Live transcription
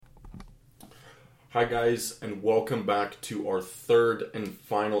Hi guys, and welcome back to our third and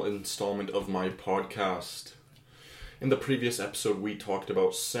final installment of my podcast. In the previous episode we talked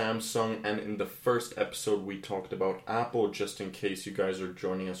about Samsung, and in the first episode we talked about Apple, just in case you guys are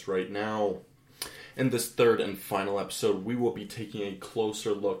joining us right now. In this third and final episode we will be taking a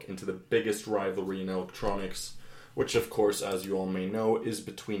closer look into the biggest rivalry in electronics, which of course, as you all may know, is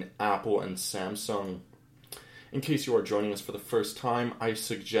between Apple and Samsung. In case you are joining us for the first time, I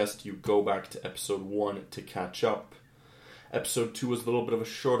suggest you go back to episode 1 to catch up. Episode 2 was a little bit of a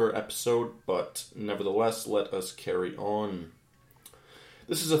shorter episode, but nevertheless, let us carry on.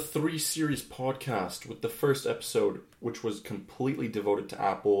 This is a 3-series podcast, with the first episode, which was completely devoted to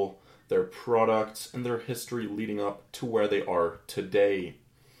Apple, their products, and their history leading up to where they are today.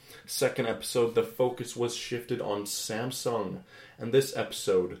 Second episode, the focus was shifted on Samsung, and this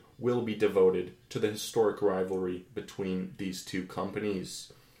episode will be devoted to the historic rivalry between these two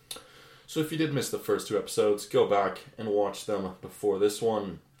companies. So if you did miss the first 2 episodes, go back and watch them before this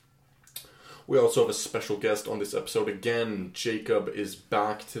one. We also have a special guest on this episode again. Jacob is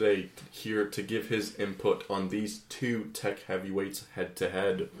back today here to give his input on these two tech heavyweights head to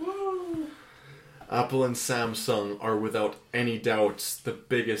head. Apple and Samsung are without any doubts the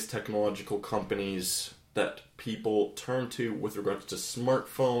biggest technological companies that people turn to with regards to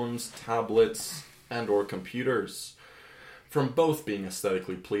smartphones, tablets, and or computers. From both being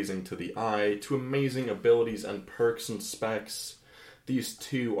aesthetically pleasing to the eye to amazing abilities and perks and specs, these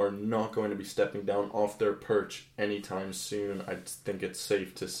two are not going to be stepping down off their perch anytime soon, I think it's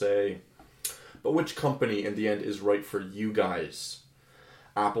safe to say. But which company in the end is right for you guys?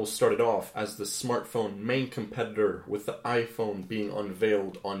 Apple started off as the smartphone main competitor, with the iPhone being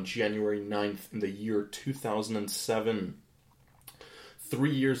unveiled on January 9th in the year 2007.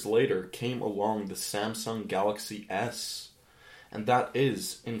 3 years later came along the Samsung Galaxy S, and that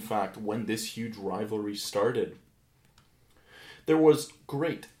is, in fact, when this huge rivalry started. There was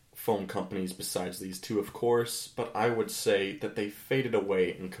great phone companies besides these two, of course, but I would say that they faded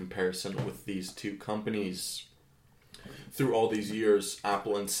away in comparison with these two companies. Through all these years,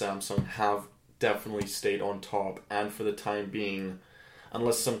 Apple and Samsung have definitely stayed on top, and for the time being,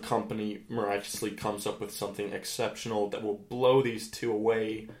 unless some company miraculously comes up with something exceptional that will blow these two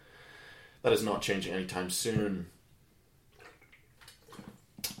away, that is not changing anytime soon.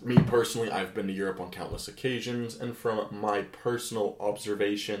 Me personally, I've been to Europe on countless occasions, and from my personal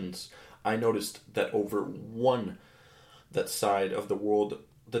observations, I noticed that over that side of the world,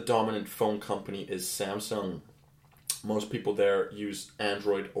 the dominant phone company is Samsung. Most people there use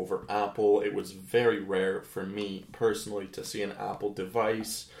Android over Apple. It was very rare for me personally to see an Apple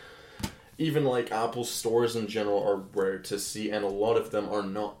device. Even like Apple stores in general are rare to see, and a lot of them are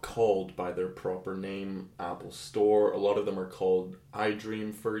not called by their proper name, Apple Store. A lot of them are called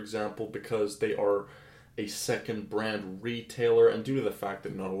iDream, for example, because they are a second brand retailer, and due to the fact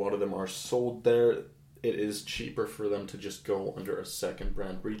that not a lot of them are sold there, it is cheaper for them to just go under a second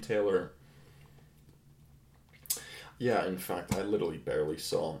brand retailer. Yeah, in fact, I literally barely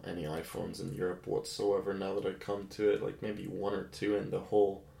saw any iPhones in Europe whatsoever now that I come to it. Like maybe 1 or 2 in the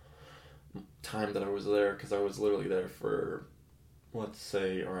whole time that I was there, because I was literally there for, let's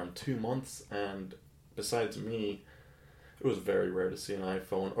say, around 2 months, and besides me, it was very rare to see an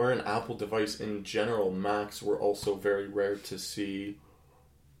iPhone or an Apple device in general. Macs were also very rare to see.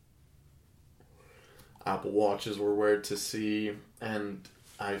 Apple Watches were rare to see, and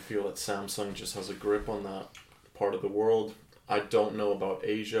I feel that Samsung just has a grip on that part of the world. I don't know about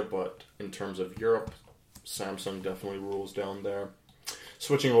Asia, but in terms of Europe, Samsung definitely rules down there.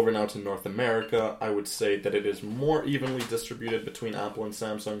 Switching over now to North America, I would say that it is more evenly distributed between Apple and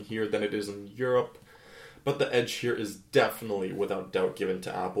Samsung here than it is in Europe, but the edge here is definitely without doubt given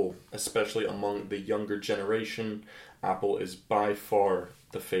to Apple, especially among the younger generation. Apple is by far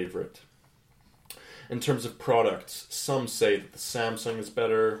the favorite. In terms of products, some say that the Samsung is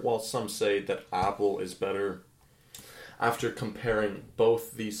better, while some say that Apple is better. After comparing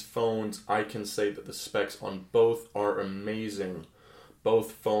both these phones, I can say that the specs on both are amazing.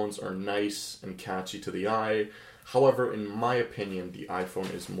 Both phones are nice and catchy to the eye. However, in my opinion, the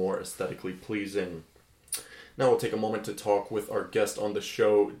iPhone is more aesthetically pleasing. Now we'll take a moment to talk with our guest on the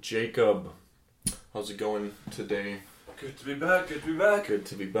show, Jacob. How's it going today? Good to be back, good to be back. Good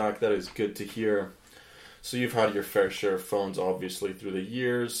to be back, that is good to hear. So you've had your fair share of phones, obviously, through the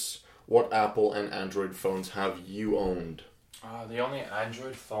years. What Apple and Android phones have you owned? The only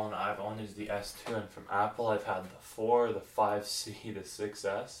Android phone I've owned is the S2, and from Apple I've had the 4, the 5C, the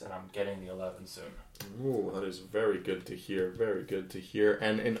 6S, and I'm getting the 11 soon. Ooh, that is very good to hear, very good to hear.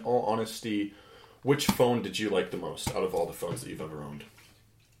 And in all honesty, which phone did you like the most out of all the phones that you've ever owned?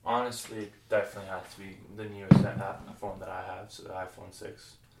 Honestly, it definitely has to be the newest phone that I have, so the iPhone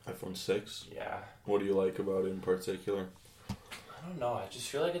 6. iPhone 6? Yeah. What do you like about it in particular? I don't know, I just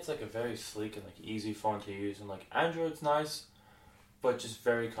feel like it's like a very sleek and like easy phone to use, and like Android's nice, but just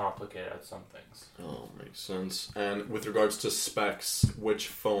very complicated at some things. Oh, makes sense. And with regards to specs, which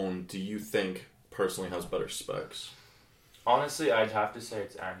phone do you think personally has better specs? Honestly, I'd have to say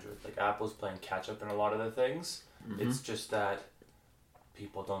it's Android. Like, Apple's playing catch up in a lot of the things. Mm-hmm. It's just that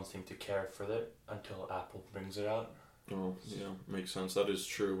people don't seem to care for it until Apple brings it out. Oh, yeah, makes sense. That is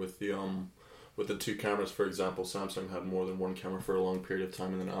true with the two cameras, for example. Samsung had more than one camera for a long period of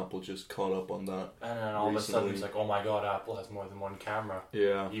time, and then Apple just caught up on that. And then all of a sudden it's like, oh my god, Apple has more than one camera.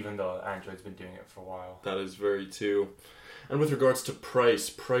 Yeah. Even though Android's been doing it for a while. That is very true. And with regards to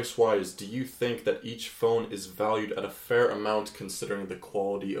price-wise, do you think that each phone is valued at a fair amount considering the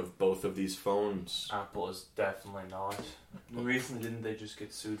quality of both of these phones? Apple is definitely not. Recently, didn't they just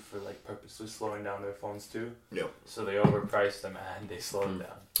get sued for like purposely slowing down their phones too? Yep. So they overpriced them and they slowed them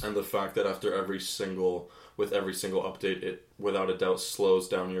down. And the fact that after every single update, it without a doubt slows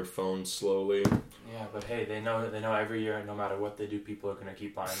down your phone slowly. Yeah, but hey, they know every year, no matter what they do, people are gonna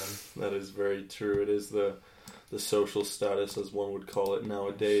keep buying them. That is very true. It is the social status, as one would call it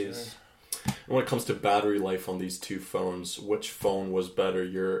nowadays. Sure. And when it comes to battery life on these two phones, which phone was better,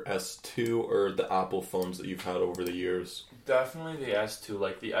 your S2 or the Apple phones that you've had over the years? Definitely the S2.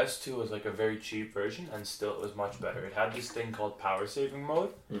 Like, the S2 was like a very cheap version, and still it was much better. It had this thing called power saving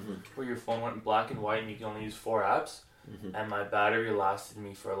mode, where your phone went black and white and you can only use 4 apps, and my battery lasted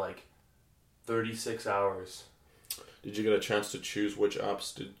me for like 36 hours. Did you get a chance to choose which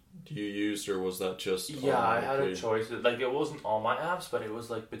apps did you use, or was that just... Yeah, I had a choice. Like, it wasn't all my apps, but it was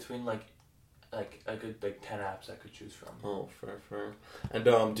like between like a good like 10 apps I could choose from. Oh, fair.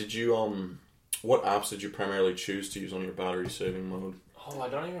 And did you what apps did you primarily choose to use on your battery saving mode? Oh, I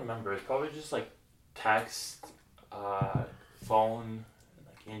don't even remember. It's probably just like text, phone,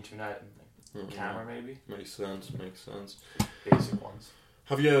 like internet, and like camera maybe. Makes sense. Basic ones.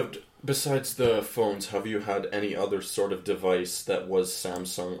 Have you had, besides the phones, have you had any other sort of device that was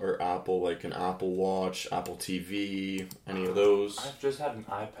Samsung or Apple, like an Apple Watch, Apple TV, any of those? I've just had an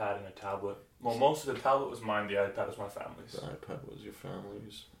iPad and a tablet. Well, most of the tablet was mine, the iPad was my family's. The iPad was your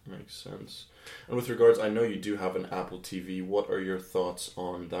family's. Makes sense. And with regards, I know you do have an Apple TV. What are your thoughts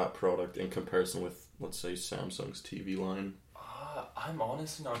on that product in comparison with, let's say, Samsung's TV line? I'm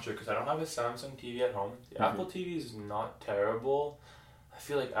honestly not sure, because I don't have a Samsung TV at home. The Apple TV is not terrible. I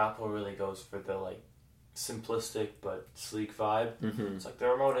feel like Apple really goes for the like simplistic but sleek vibe. It's like the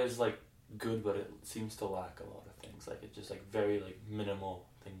remote is like good, but it seems to lack a lot of things. Like, it's just like very like minimal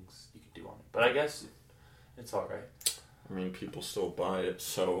things you can do on it. But I guess it's alright. I mean, people still buy it,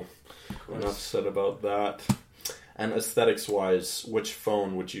 so enough said about that. And aesthetics wise, which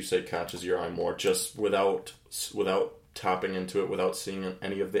phone would you say catches your eye more? Just without tapping into it, without seeing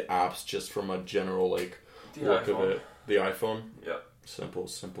any of the apps, just from a general like look of it. The iPhone? Yeah.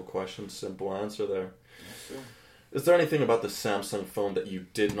 Simple question, simple answer there. Yes, is there anything about the Samsung phone that you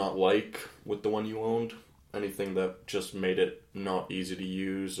did not like with the one you owned? Anything that just made it not easy to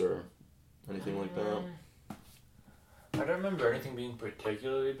use or anything like that? I don't remember anything being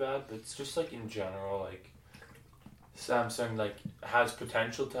particularly bad, but it's just like in general, like Samsung like has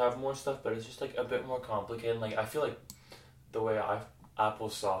potential to have more stuff, but it's just like a bit more complicated. Like, I feel like the way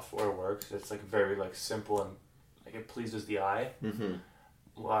Apple's software works, it's like very like simple and like it pleases the eye.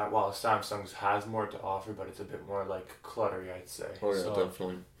 While Samsung's has more to offer, but it's a bit more like cluttery, I'd say. Oh yeah, so,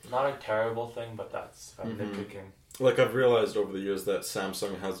 definitely. Not a terrible thing, but that's nitpicking. Like, I've realized over the years that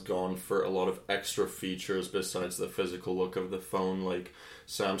Samsung has gone for a lot of extra features besides the physical look of the phone. Like,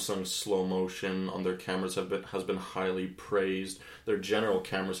 Samsung's slow motion on their cameras has been highly praised. Their general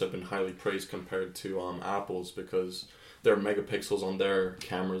cameras have been highly praised compared to Apple's, because their megapixels on their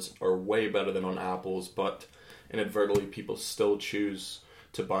cameras are way better than on Apple's, but inadvertently people still choose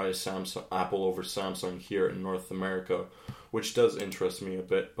to buy Apple over Samsung here in North America, which does interest me a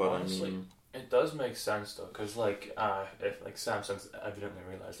bit. But honestly, I mean, it does make sense though, because like if like Samsung's evidently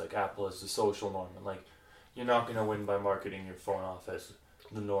realized like Apple is the social norm, and like you're not gonna win by marketing your phone off as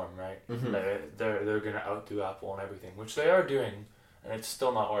the norm, right? They're gonna outdo Apple on everything, which they are doing, and it's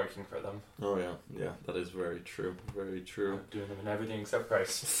still not working for them. Oh yeah, that is very true. Very true. Doing them in everything except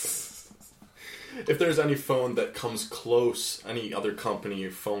price. If there's any phone that comes close, any other company,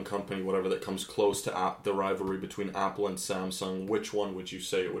 phone company, whatever, that comes close to the rivalry between Apple and Samsung, which one would you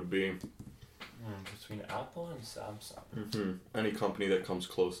say it would be? Between Apple and Samsung. Any company that comes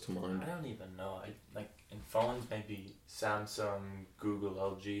close to mind. I don't even know. Like in phones, maybe Samsung, Google,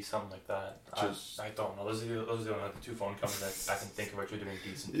 LG, something like that. I don't know. Those are the only like, two phone companies that I can think of which are doing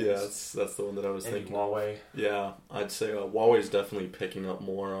decent things. Yeah, that's the one that I was maybe thinking. Huawei. Yeah, I'd say Huawei is definitely picking up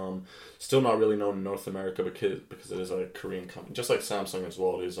more. Still not really known in North America because it is a Korean company, just like Samsung as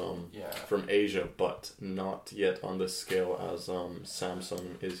well. It is from Asia, but not yet on the scale as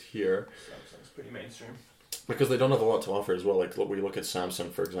Samsung is here. Samsung's pretty mainstream. Because they don't have a lot to offer as well. Like, we look at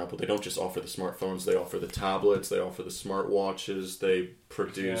Samsung, for example, they don't just offer the smartphones, they offer the tablets, they offer the smartwatches, they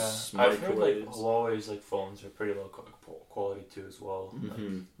produce microwaves. I've heard, like, Huawei's, like, phones are pretty low quality, too, as well.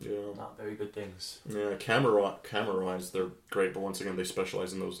 Yeah. Not very good things. Yeah, camera-wise, they're great, but once again, they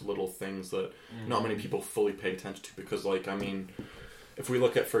specialize in those little things that not many people fully pay attention to, because, like, I mean, if we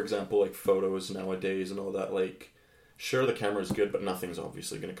look at, for example, like, photos nowadays and all that, like, sure, the camera is good, but nothing's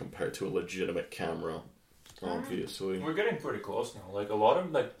obviously going to compare to a legitimate camera. Obviously. We're getting pretty close now. Like, a lot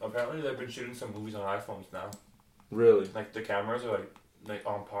of, like, apparently they've been shooting some movies on iPhones now. Really? Like, the cameras are, like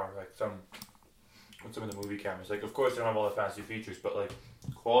on par, like, with some of the movie cameras. Like, of course, they don't have all the fancy features, but, like,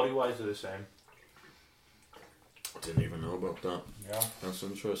 quality-wise, they're the same. Didn't even know about that. Yeah. That's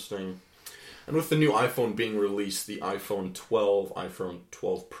interesting. And with the new iPhone being released, the iPhone 12, iPhone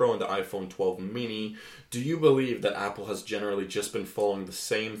 12 Pro, and the iPhone 12 mini, do you believe that Apple has generally just been following the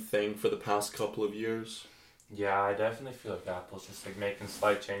same thing for the past couple of years? Yeah, I definitely feel like Apple's just like making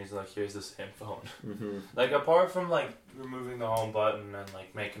slight changes. Like, here's the same phone. Mm-hmm. Like, apart from like removing the home button and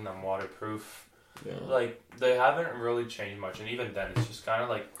like making them waterproof, like they haven't really changed much. And even then, it's just kind of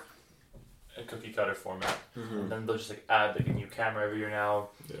like a cookie cutter format. Mm-hmm. And then they'll just like add like a new camera every year now.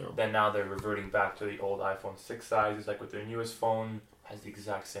 Yeah. Then now they're reverting back to the old iPhone 6 sizes. Like with their newest phone, has the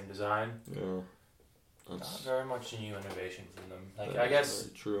exact same design. Yeah. Not very much new innovation from them. Like, I guess.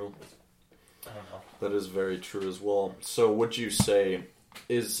 Very true. I don't know. That is very true as well. So, would you say,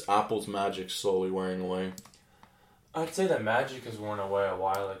 is Apple's magic slowly wearing away? I'd say that magic has worn away a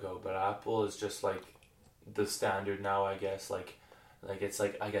while ago, but Apple is just like the standard now, I guess. Like it's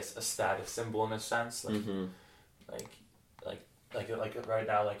like, I guess, a status symbol in a sense. Like, like right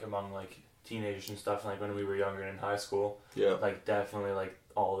now, like among like teenagers and stuff, like when we were younger and in high school. Yeah. Like, definitely like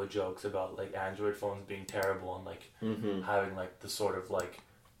all the jokes about like Android phones being terrible and like having like the sort of like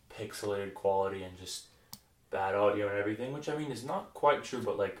pixelated quality and just bad audio and everything, which I mean is not quite true,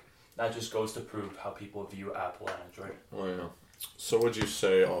 but like that just goes to prove how people view Apple and Android. Oh yeah. So would you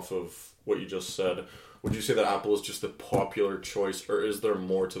say, off of what you just said, would you say that Apple is just the popular choice, or is there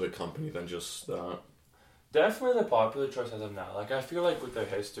more to the company than just that? Definitely the popular choice as of now. Like, I feel like with their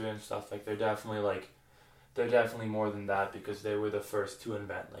history and stuff, like they're definitely more than that, because they were the first to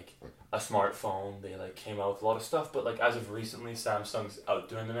invent like a smartphone. They like came out with a lot of stuff, but like as of recently, Samsung's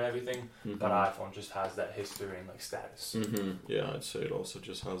outdoing them and everything. But iPhone just has that history and like status. Yeah, I'd say it also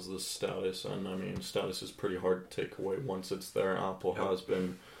just has the status, and I mean, status is pretty hard to take away once it's there. Apple has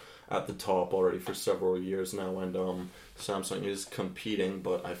been at the top already for several years now, and Samsung is competing,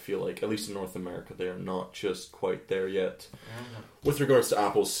 but I feel like, at least in North America, they are not just quite there yet. With regards to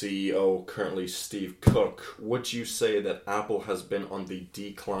Apple's CEO, currently Steve Cook, would you say that Apple has been on the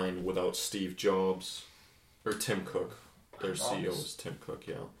decline without Steve Jobs? Or Tim Cook? Their CEO is Tim Cook,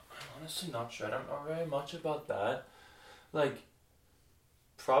 yeah. I'm honestly not sure. I don't know very much about that. Like,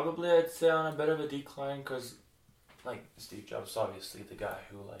 probably I'd say on a bit of a decline, because like Steve Jobs is obviously the guy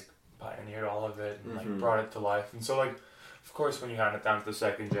who like pioneered all of it and like brought it to life, and so like of course when you hand it down to the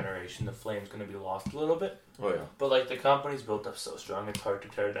second generation, the flame's going to be lost a little bit. Oh yeah. But like the company's built up so strong, it's hard to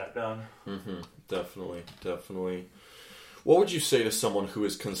tear that down. Definitely. What would you say to someone who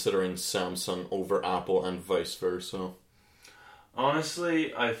is considering Samsung over Apple and vice versa?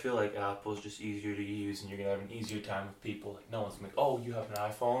 Honestly, I feel like Apple's just easier to use, and you're gonna have an easier time with people. Like, no one's gonna be like, oh, you have an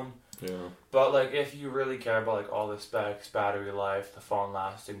iPhone. Yeah. But like, if you really care about like all the specs, battery life, the phone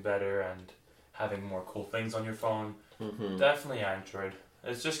lasting better, and having more cool things on your phone, definitely Android.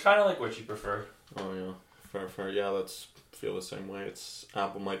 It's just kind of like what you prefer. Oh yeah, fair. Yeah, feel the same way.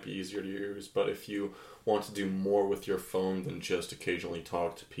 Apple might be easier to use, but if you want to do more with your phone than just occasionally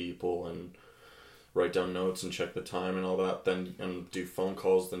talk to people and write down notes and check the time and all that, and do phone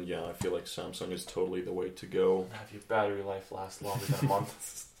calls, then yeah, I feel like Samsung is totally the way to go. Have your battery life last longer than a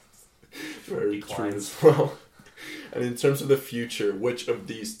month. Very true as well. And in terms of the future, which of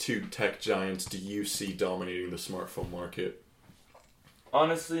these two tech giants do you see dominating the smartphone market?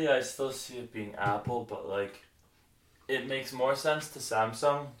 Honestly, I still see it being Apple, but like, it makes more sense to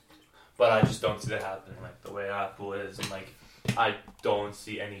Samsung, but I just don't see that happening like the way Apple is, and like I don't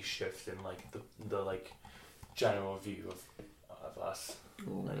see any shift in like the like general view of us.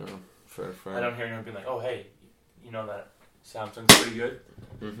 Oh, like, yeah. Fair. I don't hear anyone being like, oh hey, you know that Samsung's pretty good.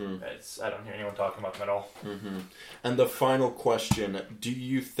 I don't hear anyone talking about them at all. And the final question, do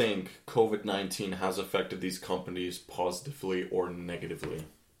you think COVID-19 has affected these companies positively or negatively?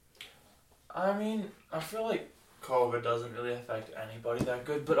 I mean, I feel like COVID doesn't really affect anybody that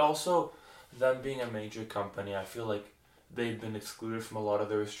good, but also them being a major company, I feel like they've been excluded from a lot of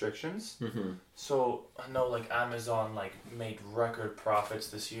the restrictions. So I know like Amazon like made record profits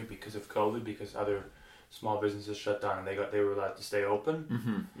this year because of COVID, because other small businesses shut down and they were allowed to stay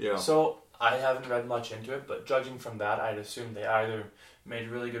open. Yeah. So I haven't read much into it, but judging from that, I'd assume they either made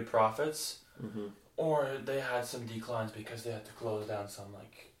really good profits or they had some declines because they had to close down some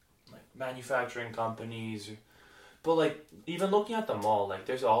like manufacturing companies. But like even looking at the mall, like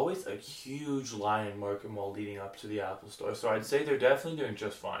there's always a huge line in Market Mall leading up to the Apple Store. So I'd say they're definitely doing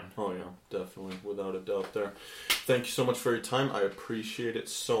just fine. Oh yeah, definitely, without a doubt there. Thank you so much for your time. I appreciate it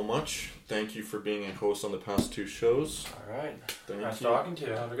so much. Thank you for being a host on the past 2 shows. All right. Nice talking to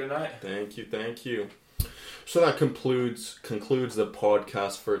you. Have a good night. Thank you. So that concludes the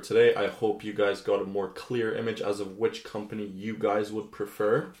podcast for today. I hope you guys got a more clear image as of which company you guys would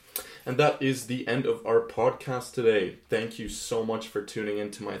prefer. And that is the end of our podcast today. Thank you so much for tuning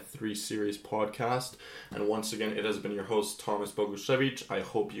into my 3 series podcast. And once again, it has been your host, Thomas Boguszewicz. I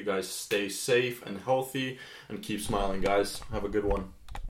hope you guys stay safe and healthy and keep smiling, guys. Have a good one.